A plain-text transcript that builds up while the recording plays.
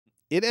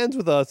It Ends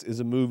With Us is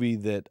a movie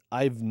that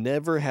I've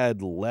never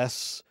had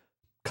less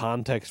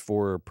context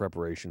for or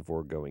preparation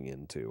for going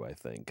into, I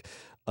think.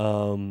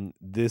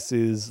 This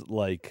is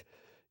like,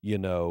 you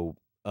know,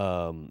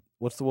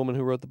 what's the woman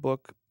who wrote the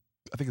book?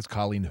 I think it's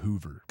Colleen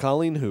Hoover.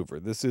 Colleen Hoover.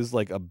 This is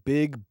like a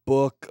big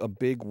book, a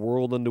big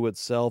world unto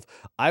itself.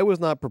 I was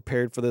not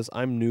prepared for this.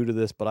 I'm new to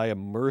this, but I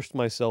immersed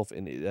myself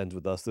in It Ends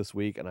With Us this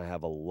week, and I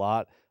have a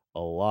lot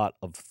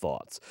of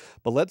thoughts.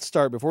 But let's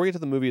start, before we get to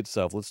the movie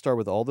itself, let's start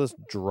with all this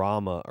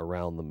drama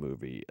around the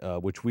movie,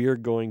 which we are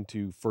going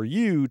to, for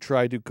you,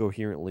 try to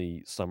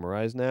coherently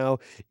summarize now,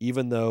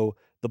 even though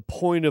the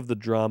point of the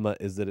drama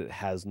is that it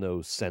has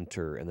no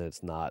center and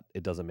that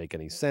it doesn't make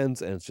any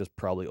sense, and it's just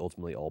probably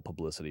ultimately all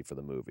publicity for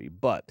the movie.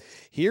 But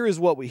here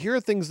are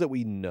things that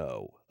we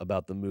know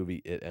about the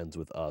movie It Ends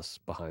With Us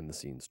behind the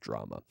scenes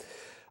drama.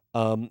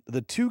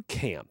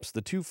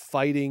 The two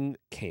fighting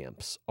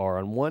camps are,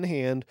 on one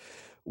hand,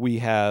 we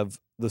have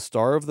the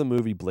star of the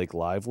movie, Blake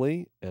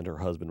Lively, and her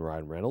husband,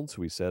 Ryan Reynolds,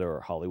 who we said are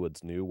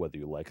Hollywood's new, whether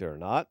you like it or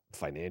not,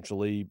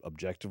 financially,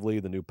 objectively,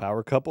 the new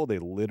power couple. They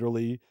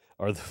literally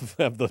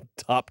have the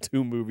top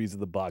 2 movies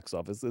in the box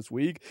office this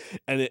week.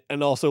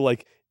 And also,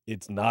 like,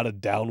 it's not a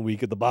down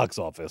week at the box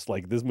office.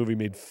 Like, this movie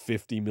made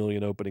 $50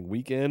 million opening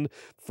weekend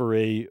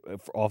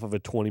off of a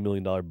 $20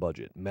 million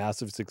budget.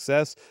 Massive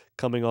success,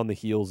 coming on the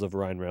heels of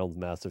Ryan Reynolds'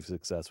 massive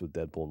success with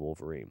Deadpool and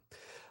Wolverine.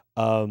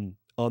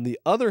 On the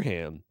other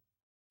hand,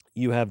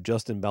 you have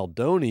Justin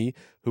Baldoni,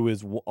 who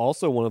is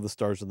also one of the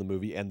stars of the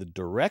movie and the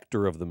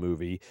director of the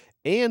movie,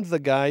 and the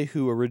guy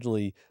who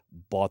originally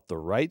bought the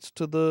rights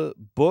to the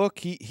book.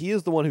 He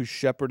is the one who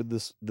shepherded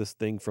this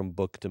thing from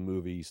book to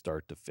movie,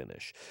 start to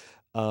finish.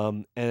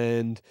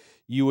 And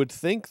you would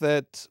think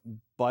that,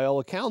 by all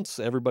accounts,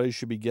 everybody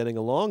should be getting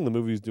along. The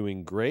movie's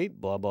doing great,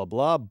 blah, blah,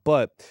 blah.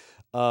 But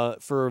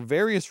for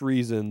various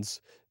reasons,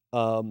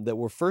 that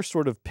were first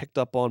sort of picked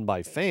up on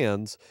by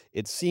fans,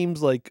 it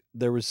seems like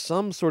there was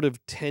some sort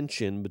of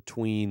tension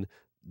between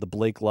the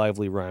Blake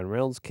Lively, Ryan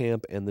Reynolds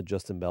camp and the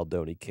Justin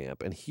Baldoni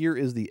camp. And here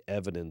is the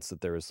evidence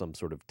that there is some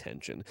sort of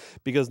tension,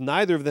 because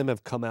neither of them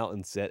have come out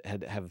and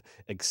have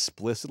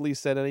explicitly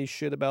said any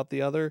shit about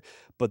the other,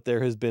 but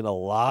there has been a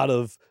lot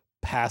of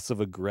passive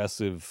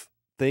aggressive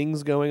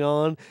things going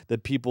on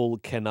that people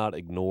cannot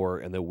ignore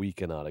and that we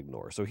cannot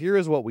ignore. So here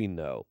is what we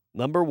know.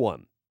 Number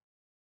one,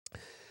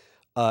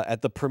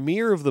 at the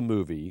premiere of the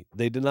movie,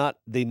 they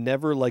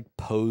never like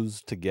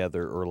posed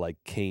together or like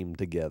came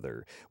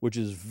together, which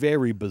is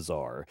very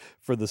bizarre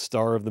for the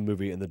star of the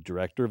movie and the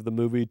director of the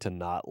movie to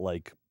not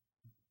like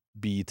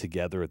be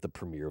together at the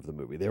premiere of the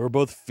movie. They were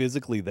both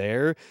physically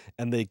there,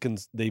 and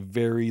they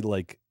very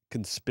like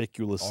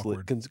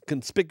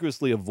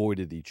conspicuously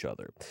avoided each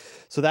other.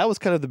 So that was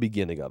kind of the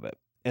beginning of it.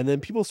 And then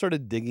people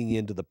started digging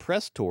into the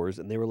press tours,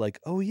 and they were like,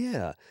 "Oh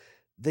yeah,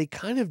 they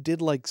kind of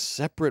did like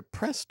separate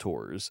press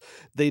tours.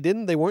 They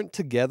weren't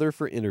together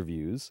for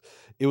interviews.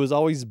 It was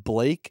always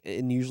Blake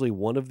and usually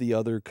one of the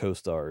other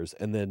co-stars,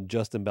 and then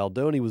Justin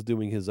Baldoni was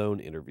doing his own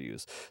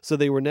interviews. So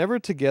they were never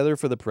together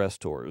for the press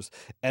tours.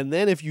 And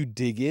then if you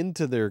dig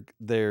into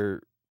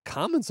their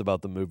comments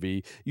about the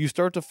movie, you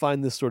start to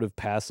find this sort of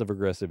passive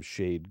aggressive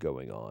shade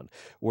going on.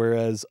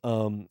 Whereas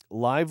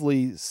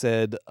Lively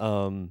said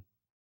about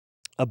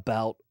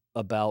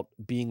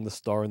being the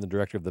star and the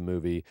director of the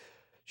movie,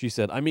 she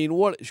said,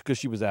 because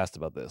she was asked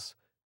about this,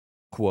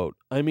 quote,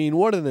 "I mean,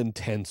 what an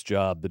intense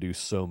job to do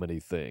so many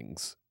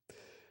things.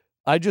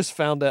 I just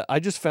found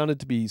it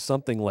to be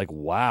something like,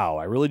 wow,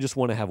 I really just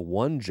want to have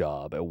one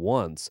job at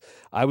once.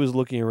 I was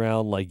looking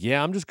around like,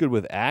 yeah, I'm just good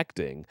with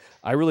acting.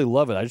 I really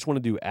love it. I just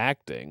want to do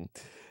acting."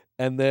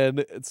 And then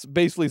it's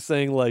basically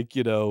saying like,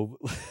 you know,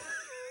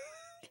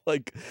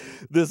 like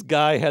this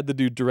guy had to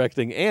do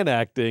directing and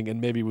acting,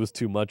 and maybe it was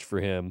too much for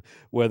him.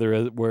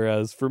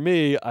 Whereas for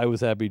me, I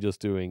was happy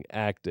just doing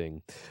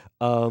acting.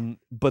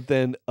 But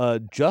then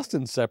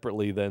Justin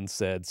separately then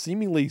said,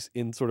 seemingly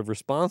in sort of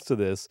response to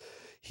this,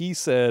 he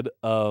said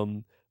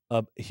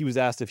he was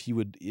asked if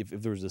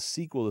there was a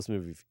sequel to this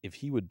movie, if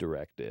he would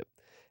direct it.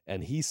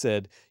 And he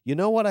said, "You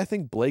know what? I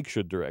think Blake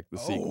should direct the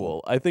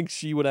sequel. I think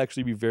she would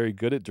actually be very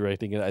good at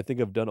directing it. I think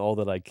I've done all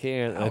that I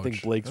can, and I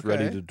think Blake's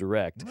ready to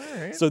direct."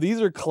 Right. So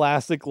these are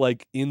classic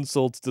like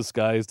insults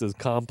disguised as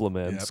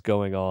compliments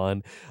going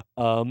on.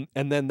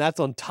 And then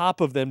that's on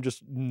top of them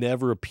just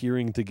never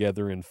appearing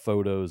together in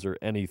photos or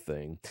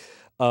anything.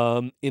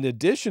 In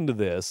addition to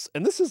this,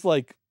 and this is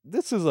like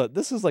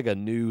a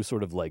new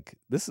sort of like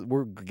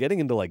we're getting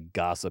into like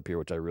gossip here,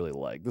 which I really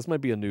like. This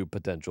might be a new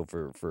potential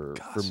for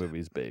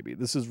movies, baby.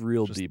 This is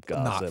real just deep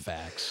gossip. Not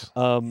facts.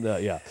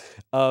 Yeah.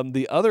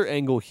 The other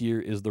angle here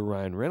is the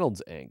Ryan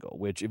Reynolds angle,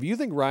 which if you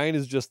think Ryan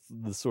is just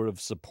the sort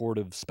of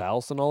supportive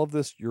spouse in all of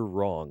this, you're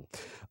wrong.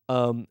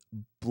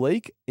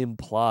 Blake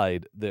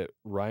implied that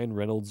Ryan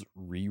Reynolds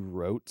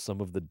rewrote some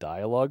of the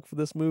dialogue for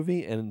this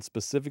movie, and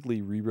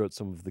specifically rewrote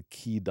some of the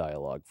key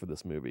dialogue for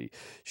this movie.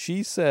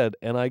 She said,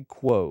 and I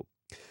quote,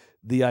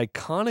 "The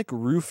iconic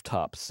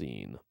rooftop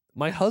scene,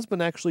 my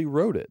husband actually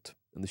wrote it.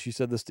 and she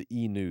said this to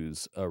E!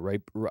 News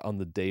right on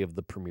the day of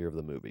the premiere of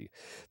the movie.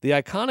 The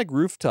iconic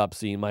rooftop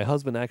scene, my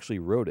husband actually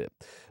wrote it.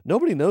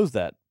 Nobody knows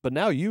that, but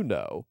now you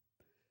know.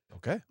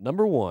 Okay.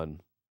 Number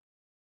one,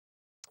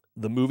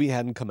 the movie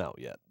hadn't come out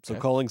yet. So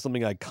calling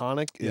something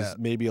iconic is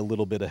maybe a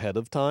little bit ahead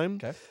of time.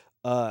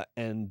 Okay.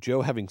 And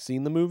Joe having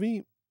seen the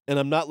movie, and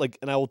I'm not like,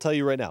 and I will tell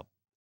you right now,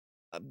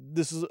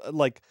 this is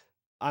like,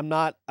 I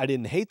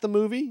didn't hate the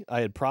movie.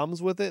 I had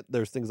problems with it.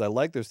 There's things I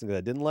liked. There's things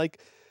I didn't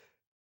like.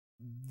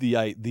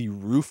 The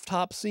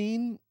rooftop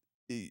scene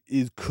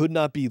could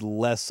not be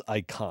less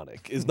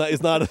iconic. It's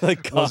not an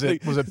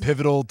iconic. Was it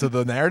pivotal to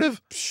the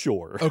narrative?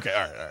 Sure. Okay.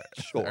 All right.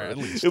 Sure. All right, at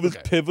least. It was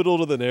pivotal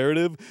to the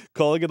narrative.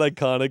 Calling it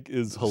iconic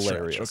is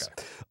hilarious.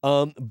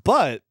 Okay.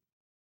 But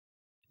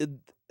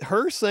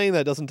her saying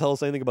that doesn't tell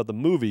us anything about the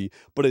movie,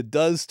 but it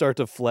does start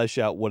to flesh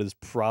out what is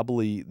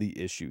probably the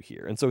issue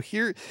here. And so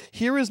here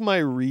is my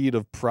read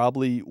of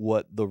probably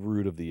what the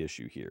root of the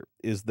issue here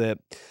is, that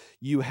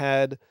you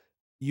have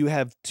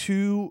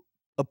two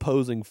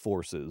opposing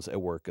forces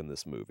at work in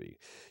this movie.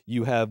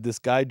 You have this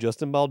guy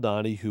Justin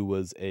Baldoni, who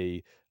was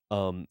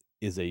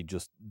is a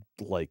just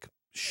like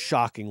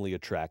shockingly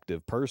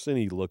attractive person.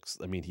 He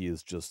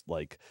is just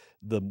like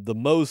the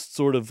most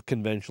sort of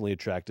conventionally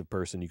attractive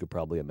person you could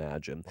probably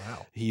imagine.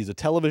 Wow. He's a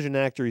television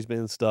actor, he's been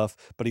in stuff,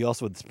 but he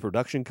also had this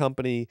production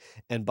company,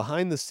 and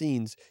behind the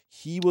scenes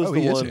he was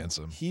the one.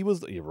 Handsome. He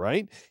was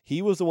right.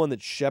 He was the one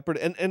that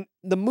shepherded, and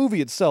the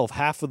movie itself,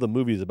 half of the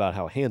movie is about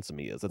how handsome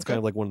he is. That's kind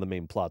of like one of the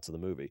main plot points of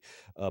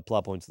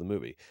the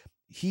movie.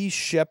 He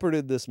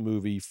shepherded this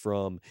movie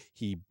from,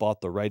 he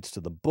bought the rights to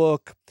the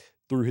book.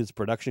 Through his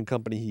production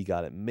company, he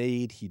got it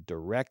made. He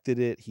directed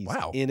it. He's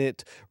in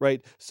it,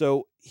 right?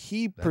 So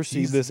he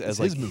perceived this as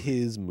like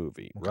his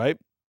movie, right?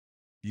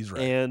 He's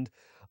right. And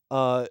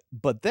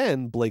but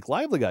then Blake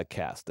Lively got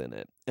cast in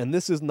it, and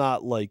this is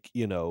not like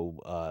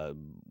Gone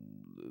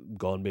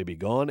Baby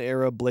Gone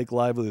era Blake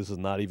Lively. This is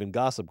not even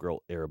Gossip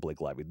Girl era Blake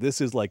Lively.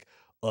 This is like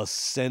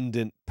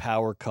ascendant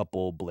power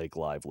couple Blake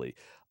Lively.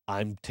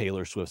 I'm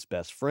Taylor Swift's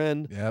best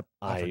friend. Yep,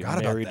 I'm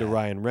married to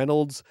Ryan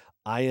Reynolds.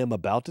 I am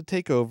about to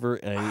take over,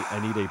 and I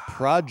need a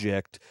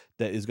project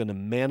that is going to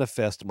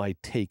manifest my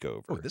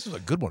takeover. Oh, this is a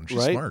good one. She's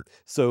right? Smart.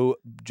 So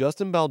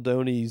Justin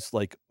Baldoni's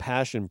like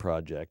passion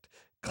project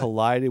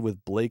collided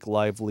with Blake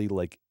Lively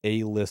like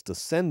A-list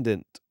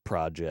ascendant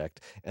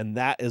project, and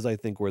that is, I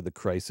think, where the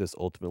crisis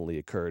ultimately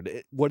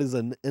occurred. What is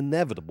an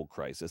inevitable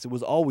crisis? It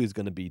was always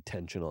going to be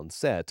tension on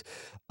set,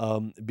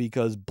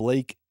 because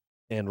Blake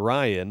and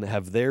Ryan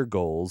have their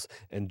goals,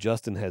 and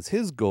Justin has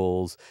his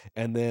goals,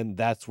 and then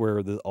that's where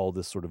all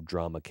this sort of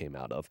drama came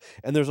out of.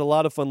 And there's a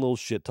lot of fun little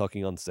shit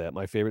talking on set.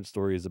 My favorite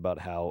story is about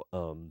how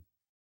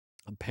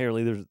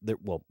apparently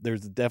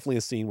there's definitely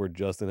a scene where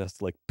Justin has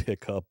to like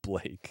pick up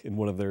Blake in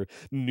one of their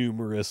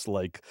numerous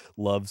like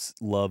loves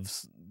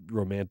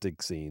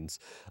romantic scenes.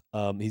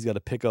 He's got to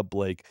pick up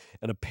Blake,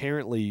 and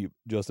apparently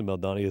Justin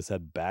Baldoni has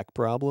had back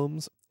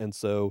problems, and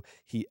so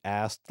he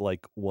asked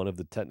like one of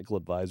the technical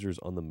advisors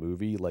on the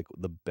movie like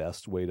the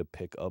best way to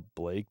pick up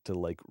Blake to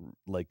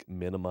like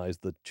minimize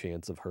the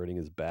chance of hurting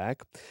his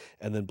back.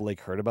 And then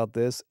Blake heard about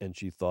this, and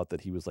she thought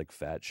that he was like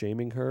fat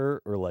shaming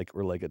her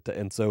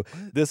and so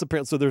this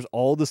apparently, so there's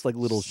all this like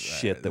little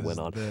shit that went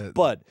on.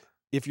 But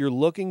if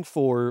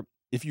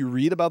you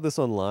read about this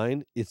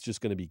online, it's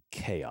just going to be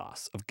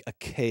chaos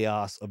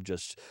of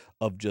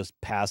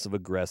just passive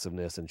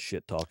aggressiveness and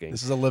shit talking.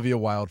 This is Olivia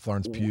Wilde,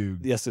 Florence Pugh.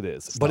 Yes, it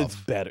is. Stuff. But it's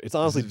better. It's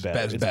honestly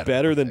better. It's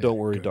better than Don't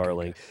Worry,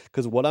 Darling.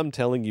 Because what I'm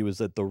telling you is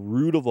that the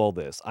root of all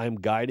this, I'm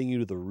guiding you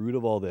to the root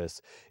of all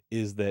this,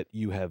 is that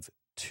you have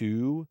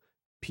two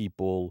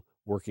people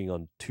working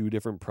on two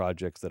different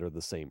projects that are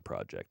the same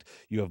project.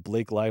 You have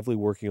Blake Lively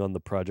working on the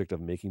project of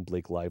making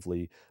Blake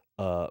Lively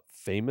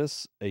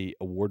famous, a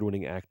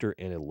award-winning actor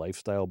and a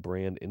lifestyle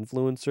brand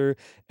influencer,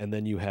 and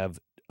then you have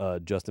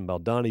Justin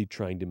Baldoni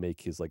trying to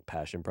make his like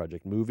passion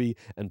project movie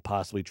and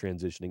possibly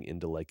transitioning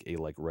into like a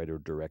like writer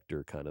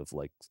director kind of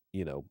like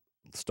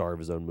star of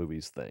his own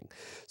movies thing.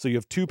 So you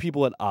have two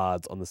people at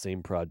odds on the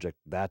same project.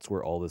 That's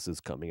where all this is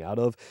coming out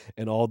of,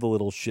 and all the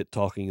little shit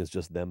talking is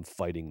just them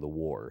fighting the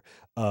war.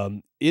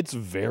 It's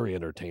very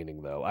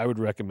entertaining though. I would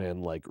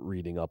recommend like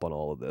reading up on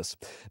all of this.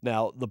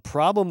 Now, the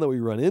problem that we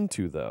run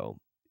into though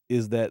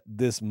is that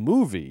this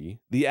movie,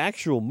 the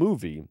actual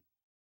movie,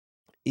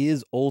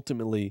 is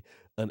ultimately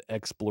an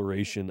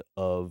exploration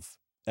of,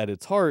 at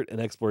its heart, an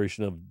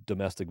exploration of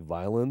domestic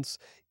violence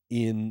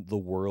in the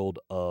world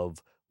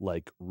of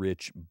like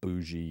rich,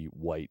 bougie,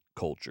 white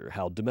culture.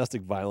 How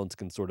domestic violence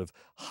can sort of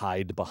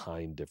hide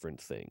behind different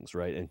things,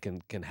 right? And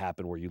can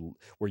happen where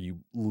you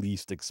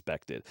least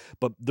expect it.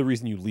 But the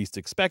reason you least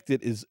expect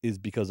it is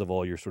because of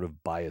all your sort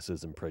of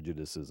biases and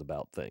prejudices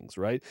about things,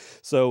 right?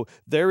 So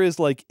there is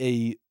like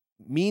a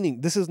meaning.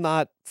 This is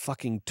not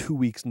fucking 2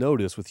 weeks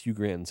notice with Hugh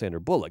Grant and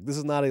Sandra Bullock. This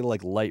is not a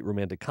like light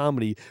romantic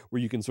comedy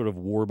where you can sort of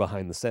war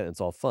behind the set and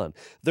it's all fun.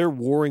 They're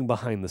warring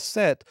behind the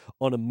set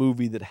on a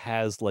movie that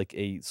has like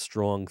a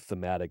strong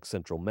thematic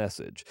central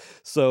message.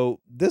 So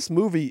this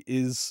movie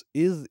is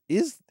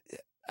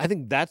I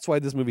think that's why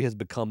this movie has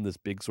become this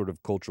big sort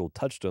of cultural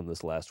touchstone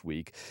this last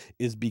week,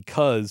 is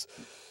because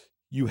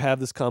you have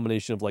this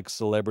combination of like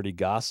celebrity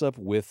gossip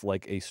with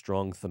like a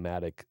strong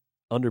thematic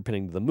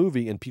underpinning to the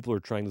movie, and people are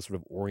trying to sort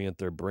of orient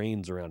their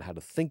brains around how to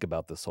think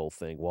about this whole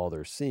thing while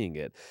they're seeing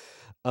it.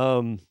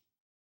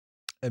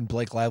 And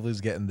Blake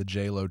Lively's getting the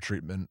J-Lo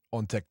treatment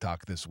on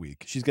TikTok this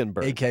week. She's getting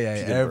burned.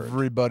 AKA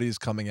everybody's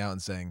coming out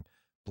and saying,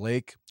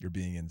 Blake, you're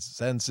being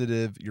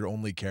insensitive. You're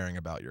only caring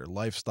about your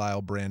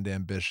lifestyle brand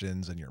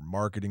ambitions and your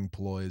marketing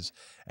ploys,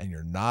 and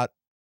you're not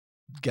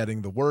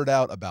getting the word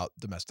out about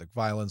domestic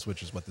violence,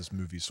 which is what this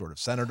movie's sort of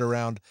centered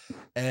around.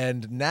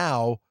 And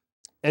now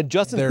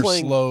Justin's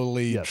playing,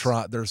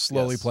 they're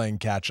slowly playing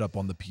catch up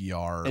on the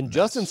PR. And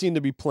Justin seemed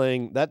to be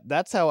playing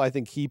that's how I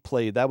think he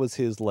played. That was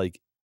his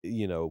like,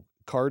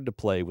 card to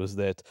play, was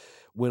that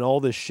when all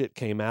this shit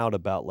came out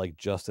about like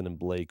Justin and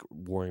Blake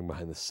warring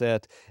behind the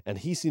set, and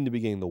he seemed to be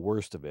getting the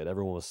worst of it.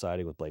 Everyone was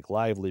siding with Blake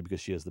Lively because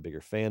she has the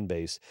bigger fan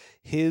base.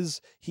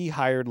 He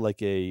hired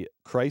like a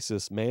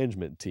crisis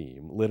management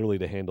team literally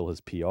to handle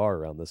his PR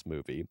around this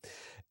movie.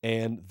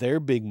 And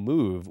their big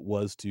move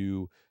was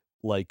to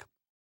like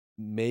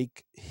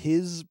make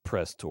his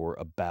press tour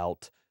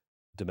about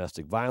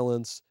domestic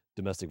violence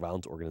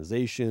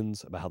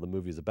organizations, about how the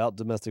movie is about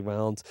domestic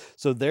violence.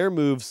 So their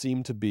move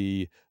seemed to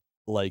be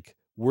like,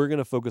 we're going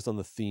to focus on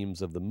the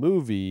themes of the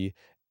movie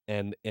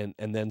and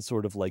then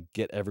sort of like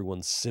get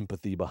everyone's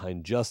sympathy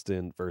behind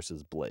Justin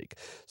versus Blake.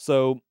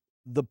 So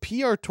the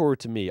PR tour,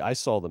 to me, I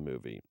saw the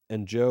movie,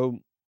 and Joe,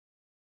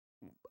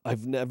 I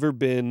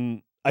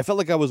felt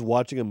like I was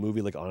watching a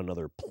movie like on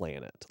another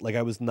planet. Like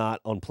I was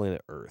not on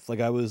planet Earth. Like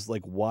I was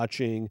like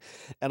watching,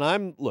 and I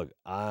look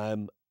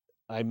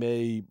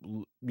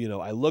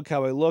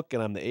how I look,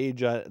 and I'm the age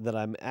that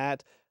I'm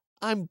at.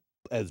 I'm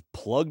as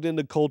plugged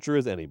into culture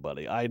as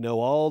anybody. I know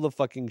all the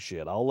fucking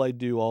shit. All I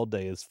do all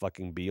day is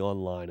fucking be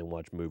online and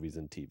watch movies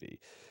and TV.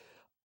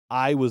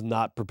 I was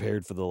not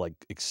prepared for the like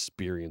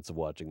experience of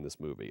watching this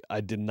movie.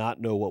 I did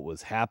not know what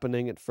was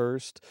happening at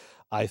first.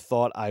 I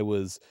thought I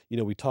was,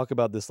 we talk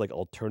about this like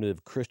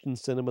alternative Christian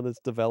cinema that's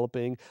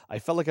developing. I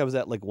felt like I was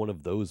at like one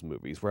of those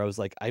movies where I was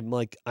like, I'm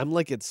like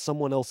at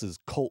someone else's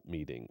cult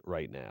meeting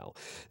right now.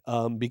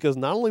 Because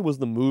not only was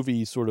the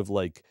movie sort of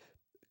like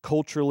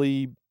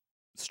culturally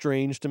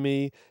strange to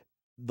me,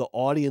 the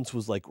audience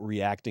was like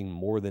reacting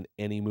more than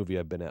any movie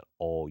I've been at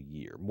all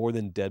year, more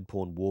than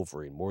Deadpool and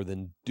Wolverine, more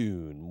than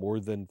Dune, more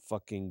than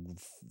fucking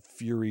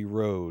Fury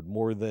Road,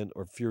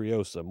 or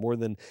Furiosa, more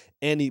than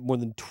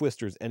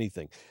Twisters,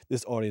 anything.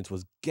 This audience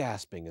was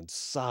gasping and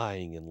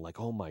sighing and like,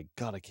 oh my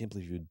God, I can't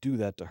believe you would do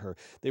that to her.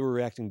 They were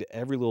reacting to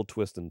every little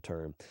twist and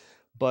turn.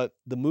 But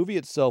the movie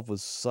itself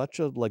was such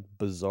a like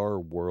bizarre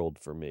world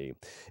for me.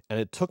 And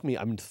it took me,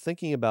 I'm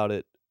thinking about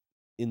it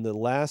in the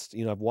last,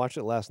 I've watched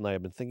it last night.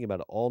 I've been thinking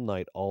about it all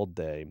night, all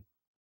day.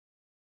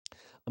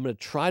 I'm going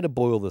to try to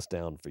boil this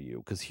down for you,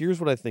 because here's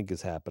what I think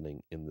is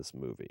happening in this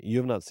movie. You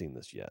have not seen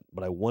this yet,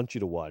 but I want you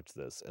to watch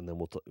this, and then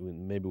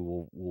maybe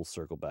we'll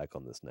circle back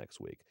on this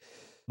next week.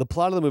 The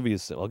plot of the movie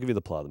is simple. I'll give you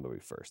the plot of the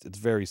movie first. It's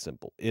very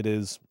simple. It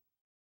is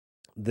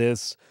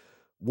this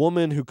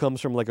woman who comes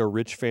from like a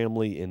rich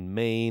family in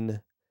Maine,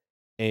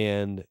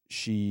 and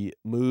she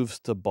moves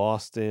to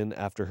Boston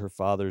after her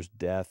father's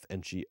death,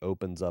 and she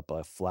opens up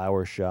a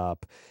flower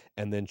shop,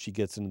 and then she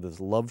gets into this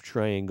love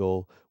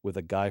triangle with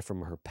a guy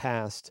from her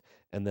past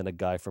and then a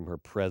guy from her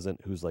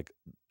present who's like,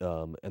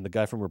 and the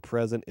guy from her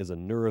present is a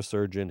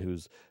neurosurgeon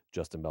who's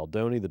Justin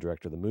Baldoni, the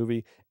director of the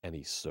movie, and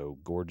he's so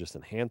gorgeous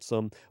and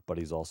handsome, but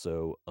he's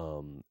also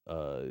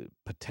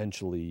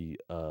potentially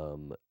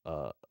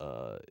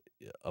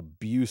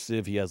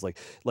abusive. He has like,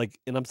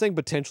 and I'm saying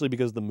potentially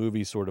because the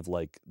movie sort of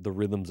like the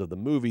rhythms of the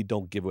movie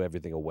don't give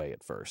everything away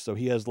at first. So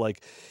he has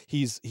like,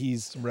 he's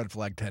some red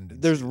flag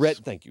tendencies.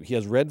 Thank you. He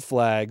has red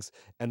flags.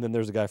 And then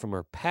there's a guy from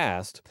her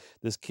past,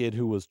 this kid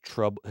who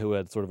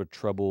had sort of a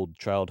troubled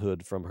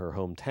childhood from her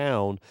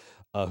hometown,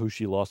 who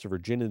she lost her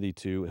virginity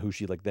to, who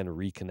she like then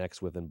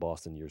reconnects with in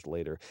Boston years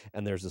later.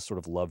 And there's this sort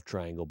of love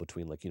triangle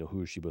between like,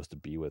 who is she supposed to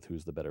be with,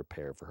 who's the better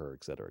pair for her,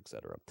 et cetera, et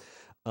cetera.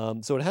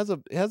 So it has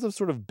a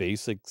sort of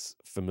basics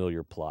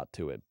familiar plot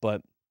to it,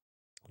 but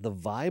the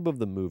vibe of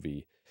the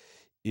movie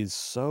is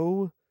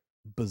so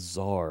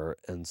bizarre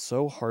and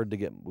so hard to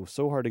get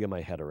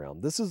my head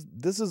around. This is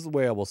the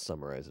way I will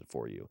summarize it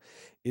for you.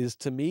 Is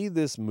to me,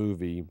 this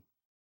movie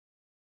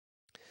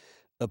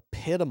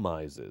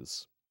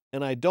epitomizes,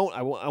 and I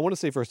want to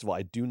say, first of all,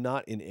 I do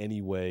not in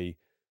any way,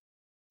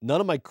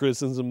 none of my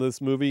criticisms of this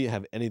movie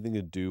have anything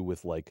to do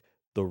with like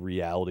the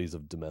realities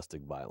of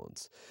domestic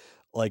violence.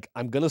 Like,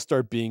 I'm going to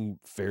start being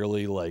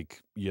fairly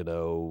like,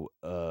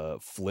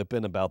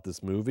 flippant about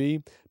this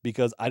movie,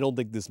 because I don't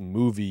think this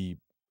movie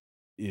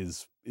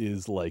is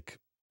like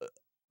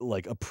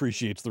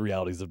appreciates the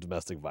realities of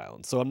domestic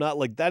violence. So I'm not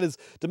like,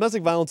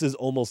 domestic violence is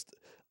almost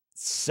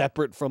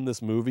separate from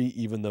this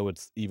movie, even though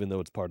it's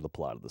part of the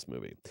plot of this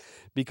movie.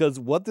 Because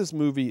what this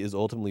movie is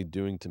ultimately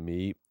doing to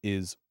me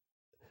is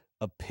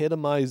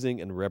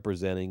epitomizing and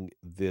representing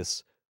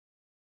this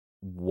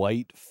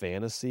white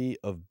fantasy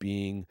of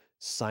being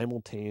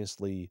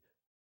simultaneously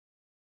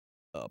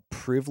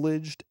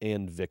privileged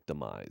and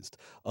victimized,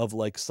 of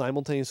like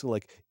simultaneously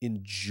like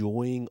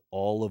enjoying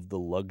all of the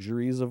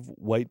luxuries of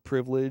white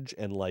privilege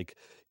and like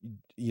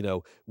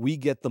we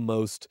get the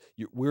most.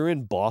 We're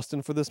in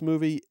Boston for this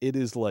movie. It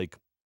is like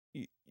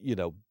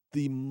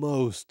the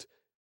most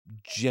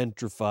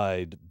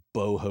gentrified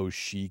boho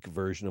chic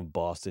version of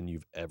Boston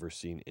you've ever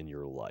seen in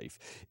your life.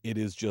 It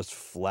is just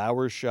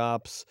flower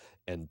shops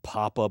and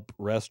pop-up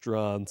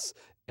restaurants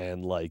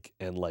and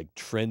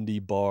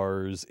trendy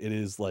bars. It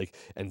is like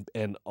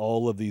and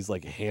all of these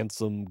like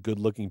handsome,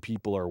 good-looking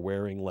people are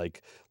wearing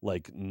like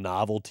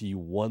novelty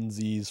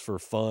onesies for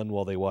fun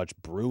while they watch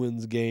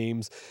Bruins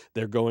games.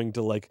 They're going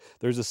to like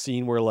there's a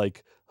scene where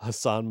like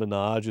Hassan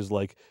Minaj is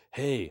like,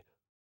 "Hey,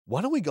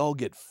 why don't we all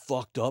get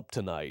fucked up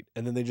tonight?"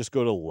 And then they just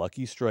go to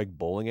Lucky Strike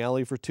bowling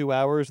alley for 2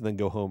 hours and then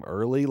go home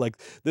early.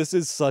 Like this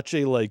is such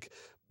a like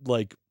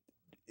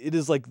it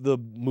is like the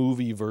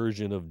movie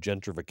version of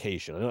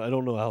gentrification. I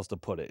don't know how else to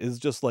put it. It's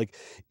just like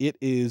it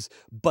is,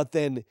 but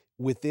then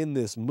within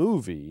this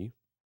movie,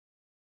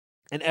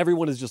 and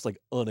everyone is just like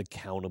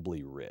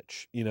unaccountably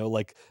rich.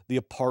 Like the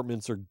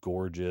apartments are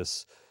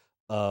gorgeous.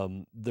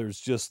 There's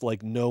just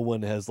like no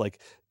one has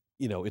like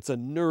it's a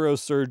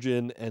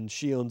neurosurgeon and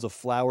she owns a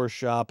flower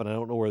shop and I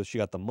don't know where she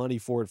got the money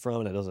for it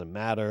from and it doesn't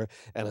matter.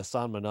 And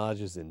Hassan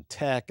Minaj is in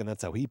tech and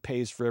that's how he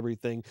pays for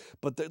everything.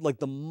 But like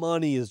the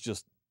money is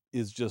just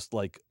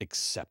like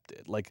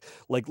accepted.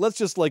 Let's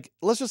just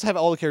have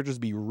all the characters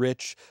be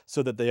rich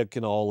so that they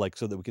can all like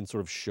so that we can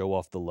sort of show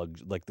off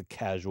the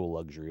casual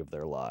luxury of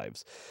their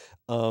lives.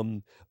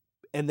 Um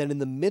and then in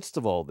the midst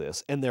of all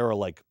this, and there's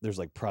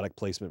like product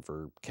placement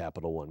for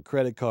Capital One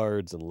credit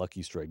cards and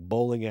Lucky Strike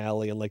bowling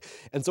alley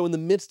and so in the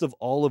midst of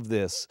all of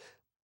this,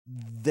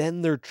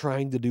 then they're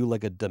trying to do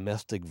like a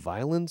domestic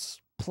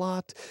violence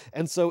plot.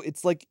 And so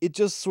it's like it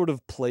just sort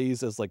of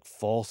plays as like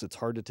false. It's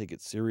hard to take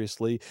it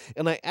seriously.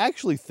 And I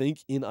actually think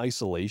in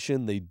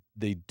isolation they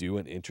do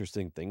an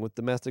interesting thing with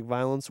domestic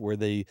violence where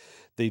they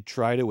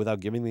try to,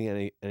 without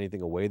giving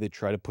anything away, they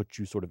try to put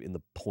you sort of in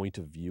the point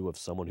of view of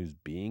someone who's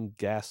being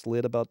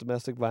gaslit about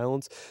domestic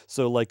violence.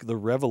 So like the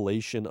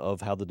revelation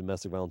of how the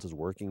domestic violence is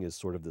working is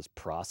sort of this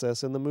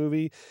process in the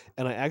movie.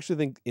 And I actually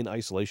think in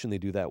isolation they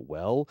do that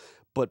well,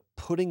 but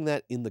putting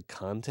that in the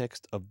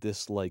context of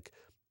this like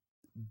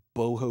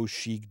boho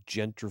chic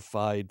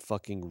gentrified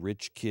fucking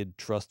rich kid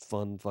trust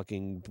fund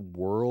fucking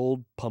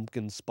world,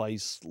 pumpkin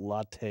spice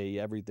latte,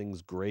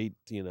 everything's great,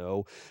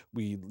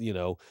 we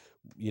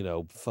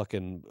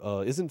fucking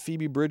isn't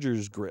Phoebe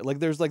Bridgers great? Like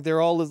there's like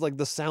they're all is like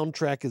the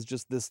soundtrack is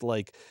just this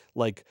like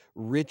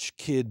rich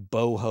kid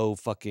boho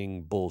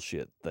fucking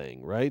bullshit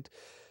thing, right?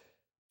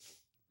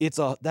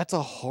 That's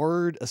a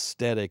hard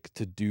aesthetic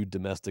to do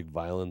domestic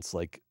violence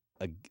like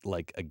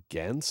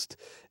against,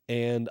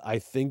 and I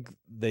think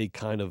they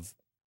kind of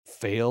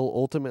fail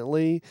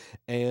ultimately.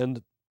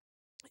 And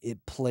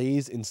it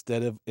plays,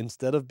 instead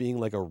of being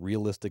like a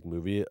realistic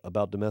movie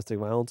about domestic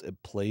violence,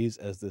 it plays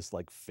as this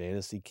like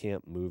fantasy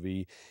camp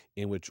movie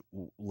in which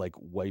like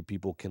white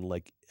people can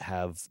like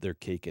have their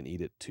cake and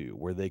eat it too,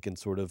 where they can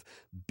sort of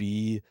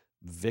be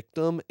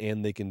victim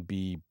and they can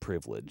be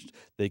privileged.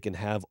 They can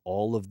have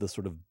all of the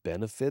sort of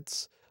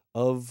benefits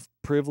of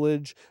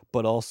privilege,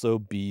 but also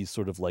be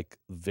sort of like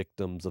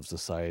victims of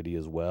society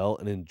as well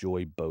and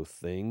enjoy both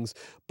things.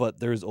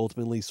 But there's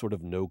ultimately sort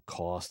of no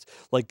cost.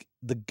 Like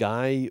the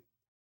guy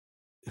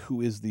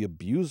who is the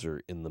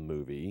abuser in the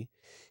movie,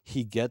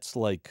 he gets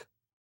like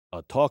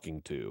a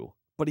talking to,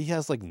 but he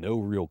has like no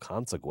real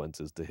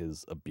consequences to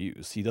his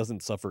abuse. He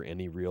doesn't suffer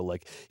any real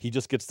like he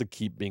just gets to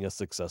keep being a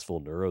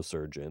successful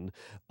neurosurgeon.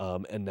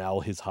 And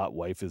now his hot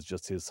wife is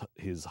just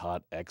his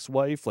hot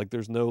ex-wife. Like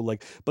there's no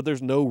like but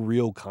there's no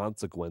real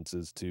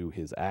consequences to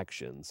his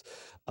actions.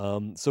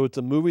 So it's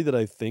a movie that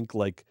I think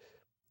like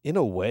in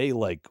a way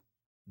like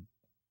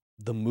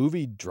the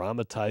movie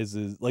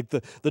dramatizes like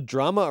the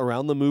drama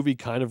around the movie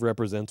kind of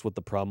represents what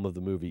the problem of the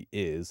movie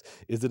is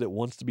that it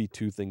wants to be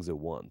two things at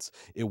once.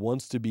 It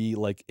wants to be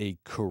like a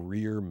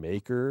career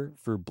maker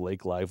for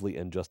Blake Lively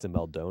and Justin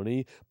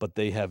Baldoni, but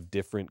they have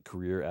different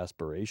career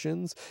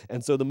aspirations.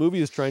 And so the movie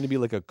is trying to be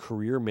like a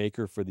career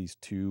maker for these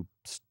two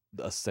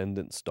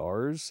ascendant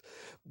stars,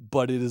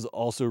 but it is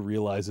also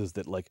realizes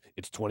that like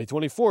it's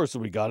 2024, so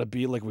we gotta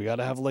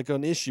have like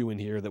an issue in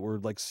here that we're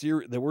like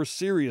that we're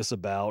serious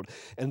about.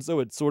 And so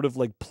it sort of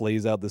like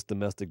plays out this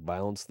domestic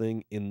violence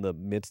thing in the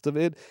midst of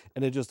it,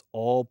 and it just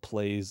all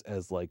plays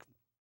as like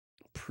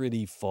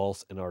pretty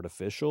false and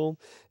artificial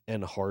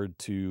and hard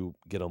to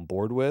get on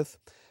board with.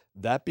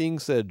 That being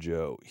said,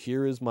 Joe,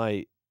 here is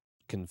my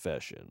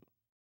confession,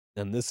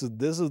 and this is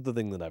the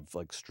thing that I've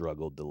like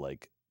struggled to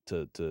like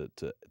to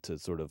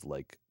sort of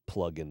like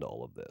plug into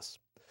all of this.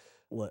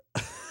 What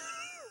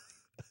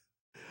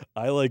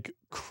I like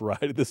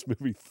cried at this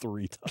movie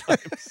 3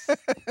 times.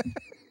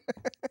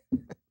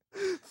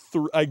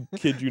 I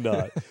kid you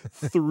not,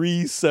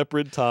 3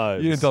 separate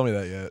times. You didn't tell me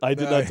that yet. I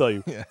did not tell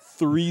you. Yeah.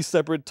 3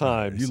 separate You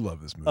times.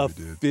 love this A movie,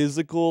 dude.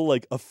 physical,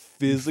 like a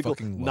physical,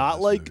 fucking love not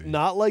this like, movie.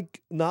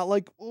 not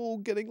like, oh,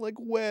 getting like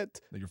wet.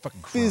 No, you're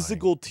fucking crying.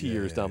 Physical Yeah,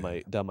 tears yeah,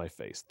 down my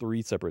face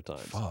 3 separate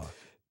times. Fuck. All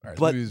right,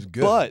 But this movie's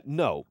good.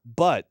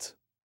 but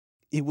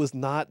it was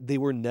not. They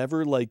were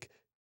never like.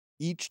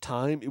 Each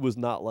time it was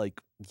not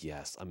like,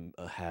 yes, I'm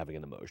having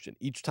an emotion.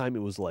 Each time it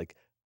was like,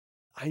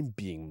 I'm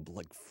being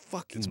like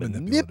fucking It's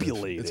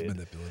manipulated. It's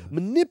manipulative.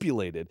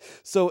 Manipulated.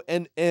 So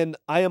and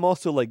I am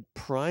also like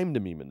primed to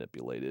be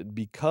manipulated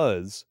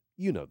because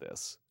you know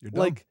this. You're dumb.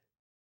 Like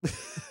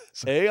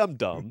A, I'm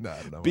dumb.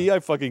 No, B, I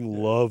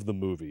fucking love the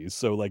movies.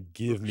 So like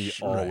give me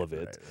all of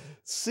it. Right.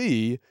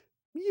 C,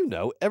 you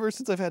know, ever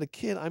since I've had a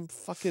kid, I'm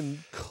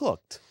fucking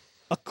cooked.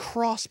 A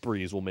cross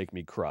breeze will make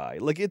me cry.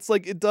 Like it's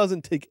like it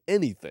doesn't take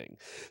anything.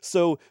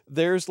 So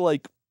there's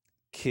like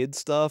kid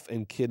stuff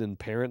and kid and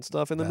parent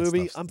stuff in the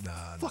movie. I'm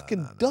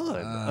fucking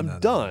done. I'm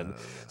done.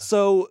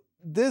 So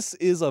this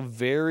is a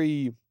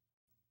very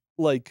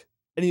like,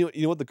 and you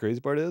know what the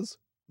crazy part is?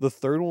 The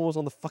third one was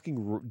on the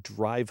fucking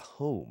drive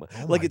home.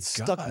 Oh like my it's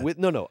stuck God. with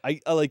I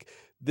like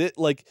that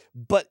like,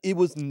 but it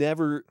was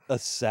never a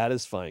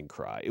satisfying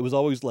cry. It was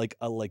always like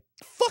a like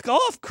fuck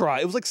off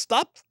cry. It was like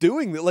stop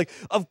doing that. Like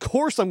of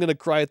course I'm gonna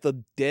cry at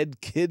the dead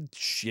kid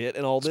shit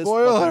and all this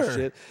Spoiler. fucking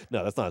shit.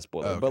 No, that's not a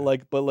spoiler.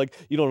 Okay. But like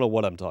you don't know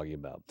what I'm talking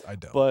about. I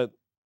don't. But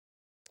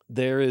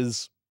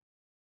there's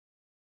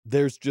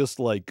just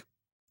like.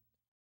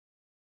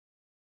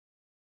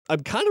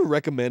 I'm kind of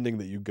recommending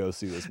that you go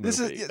see this movie.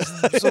 So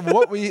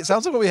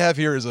sounds like what we have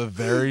here is a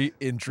very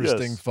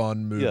interesting,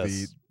 fun movie.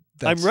 Yes.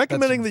 I'm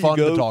recommending that's that you fun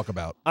go to talk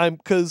about.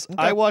 Because Okay.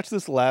 I watched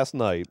this last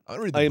night. I'll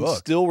read I the am book.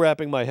 still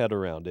wrapping my head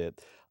around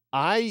it.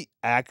 I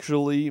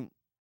actually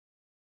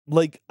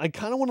like. I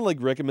kind of want to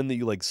like recommend that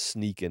you like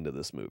sneak into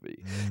this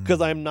movie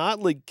because I'm not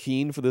like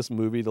keen for this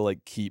movie to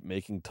like keep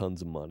making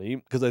tons of money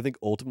because I think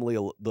ultimately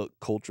the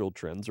cultural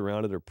trends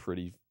around it are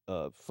pretty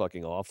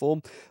fucking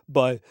awful.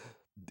 But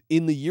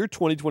in the year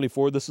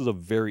 2024, this is a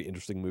very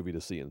interesting movie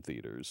to see in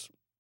theaters.